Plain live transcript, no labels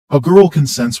A girl can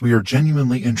sense we are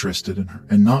genuinely interested in her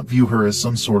and not view her as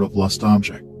some sort of lust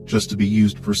object, just to be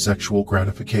used for sexual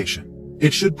gratification.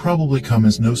 It should probably come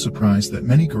as no surprise that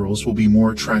many girls will be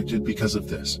more attracted because of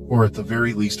this, or at the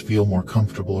very least feel more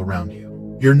comfortable around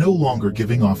you. You're no longer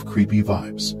giving off creepy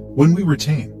vibes. When we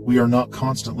retain, we are not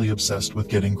constantly obsessed with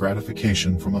getting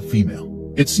gratification from a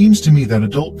female. It seems to me that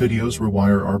adult videos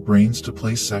rewire our brains to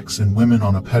place sex and women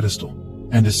on a pedestal,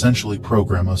 and essentially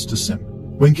program us to simp.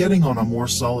 When getting on a more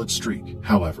solid streak,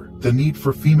 however, the need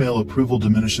for female approval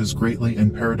diminishes greatly,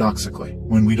 and paradoxically,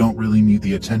 when we don't really need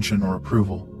the attention or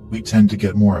approval, we tend to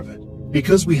get more of it.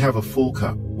 Because we have a full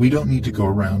cup, we don't need to go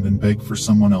around and beg for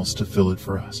someone else to fill it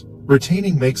for us.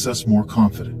 Retaining makes us more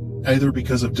confident, either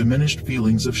because of diminished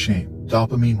feelings of shame,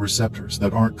 dopamine receptors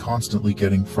that aren't constantly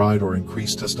getting fried, or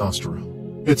increased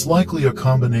testosterone. It's likely a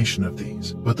combination of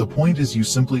these, but the point is you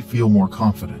simply feel more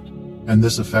confident, and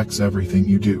this affects everything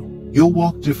you do. You'll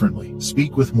walk differently,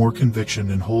 speak with more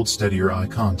conviction, and hold steadier eye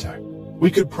contact.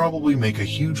 We could probably make a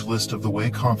huge list of the way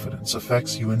confidence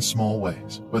affects you in small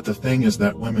ways, but the thing is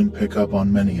that women pick up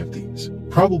on many of these.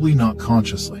 Probably not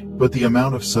consciously, but the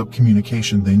amount of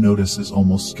subcommunication they notice is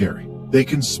almost scary. They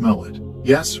can smell it.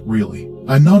 Yes, really.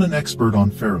 I'm not an expert on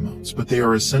pheromones, but they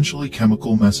are essentially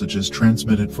chemical messages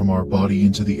transmitted from our body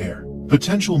into the air.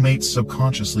 Potential mates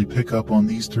subconsciously pick up on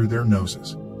these through their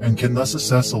noses, and can thus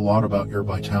assess a lot about your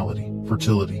vitality,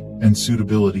 fertility, and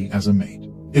suitability as a mate.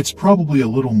 It's probably a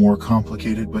little more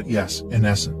complicated, but yes, in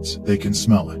essence, they can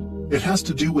smell it. It has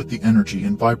to do with the energy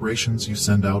and vibrations you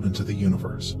send out into the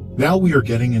universe. Now we are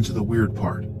getting into the weird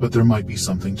part, but there might be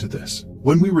something to this.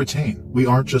 When we retain, we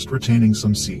aren't just retaining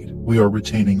some seed, we are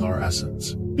retaining our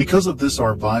essence. Because of this,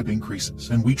 our vibe increases,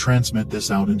 and we transmit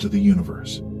this out into the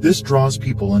universe. This draws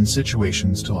people and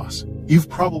situations to us. You've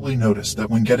probably noticed that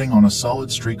when getting on a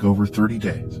solid streak over 30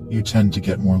 days, you tend to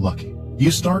get more lucky.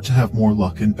 You start to have more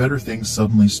luck, and better things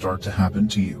suddenly start to happen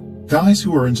to you. Guys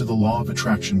who are into the law of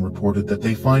attraction reported that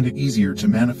they find it easier to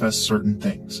manifest certain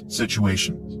things,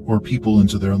 situations, or people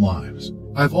into their lives.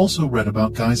 I've also read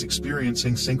about guys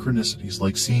experiencing synchronicities,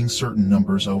 like seeing certain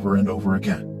numbers over and over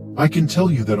again. I can tell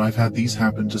you that I've had these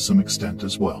happen to some extent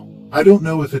as well. I don't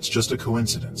know if it's just a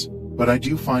coincidence, but I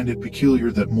do find it peculiar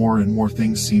that more and more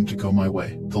things seem to go my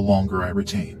way the longer I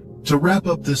retain. To wrap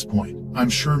up this point, I'm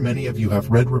sure many of you have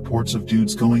read reports of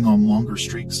dudes going on longer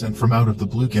streaks and from out of the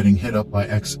blue getting hit up by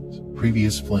exes,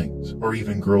 previous flings, or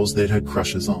even girls they'd had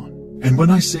crushes on. And when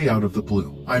I say out of the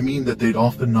blue, I mean that they'd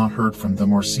often not heard from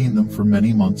them or seen them for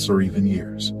many months or even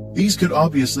years. These could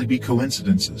obviously be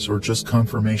coincidences or just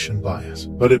confirmation bias,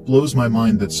 but it blows my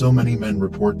mind that so many men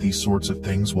report these sorts of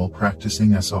things while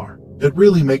practicing SR. It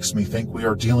really makes me think we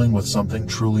are dealing with something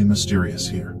truly mysterious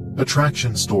here.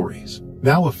 Attraction stories.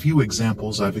 Now a few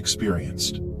examples I've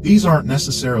experienced. These aren't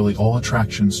necessarily all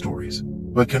attraction stories,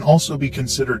 but can also be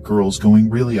considered girls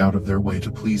going really out of their way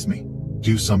to please me,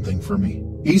 do something for me.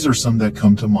 These are some that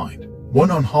come to mind. One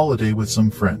on holiday with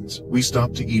some friends, we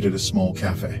stopped to eat at a small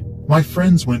cafe. My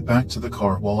friends went back to the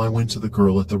car while I went to the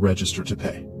girl at the register to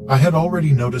pay. I had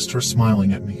already noticed her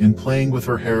smiling at me and playing with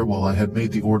her hair while I had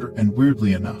made the order, and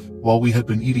weirdly enough, while we had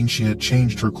been eating, she had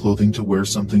changed her clothing to wear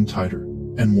something tighter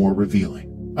and more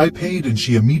revealing. I paid and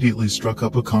she immediately struck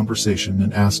up a conversation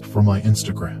and asked for my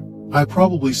Instagram. I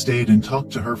probably stayed and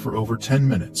talked to her for over 10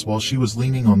 minutes while she was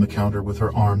leaning on the counter with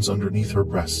her arms underneath her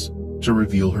breasts to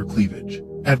reveal her cleavage.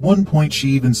 At one point she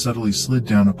even subtly slid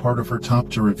down a part of her top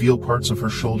to reveal parts of her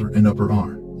shoulder and upper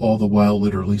arm, all the while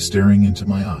literally staring into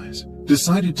my eyes.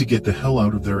 Decided to get the hell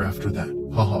out of there after that,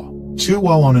 haha. 2.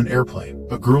 While on an airplane,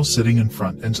 a girl sitting in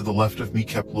front and to the left of me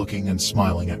kept looking and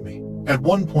smiling at me. At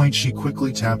one point she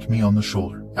quickly tapped me on the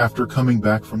shoulder, after coming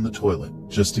back from the toilet,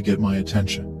 just to get my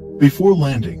attention. Before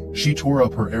landing, she tore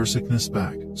up her airsickness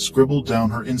bag, scribbled down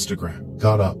her Instagram,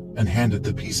 got up, and handed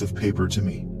the piece of paper to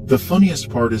me. The funniest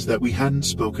part is that we hadn't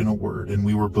spoken a word and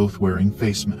we were both wearing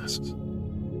face masks.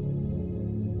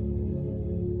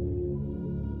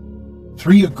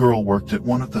 3. A girl worked at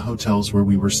one of the hotels where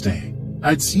we were staying.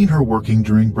 I'd seen her working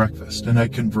during breakfast and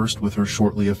I'd conversed with her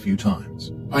shortly a few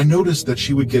times. I noticed that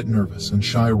she would get nervous and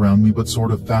shy around me, but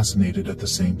sort of fascinated at the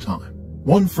same time.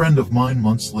 One friend of mine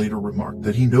months later remarked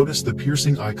that he noticed the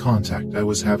piercing eye contact I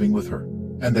was having with her,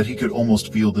 and that he could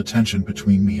almost feel the tension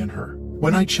between me and her.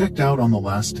 When I checked out on the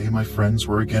last day, my friends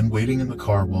were again waiting in the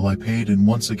car while I paid and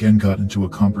once again got into a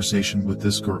conversation with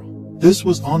this girl. This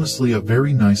was honestly a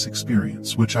very nice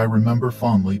experience, which I remember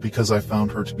fondly because I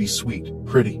found her to be sweet,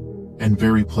 pretty, and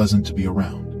very pleasant to be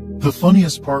around. The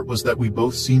funniest part was that we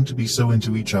both seemed to be so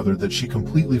into each other that she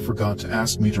completely forgot to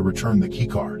ask me to return the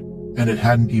keycard, and it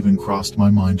hadn't even crossed my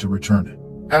mind to return it.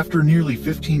 After nearly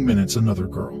 15 minutes, another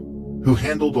girl, who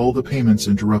handled all the payments,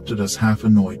 interrupted us, half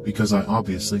annoyed because I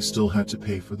obviously still had to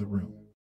pay for the room.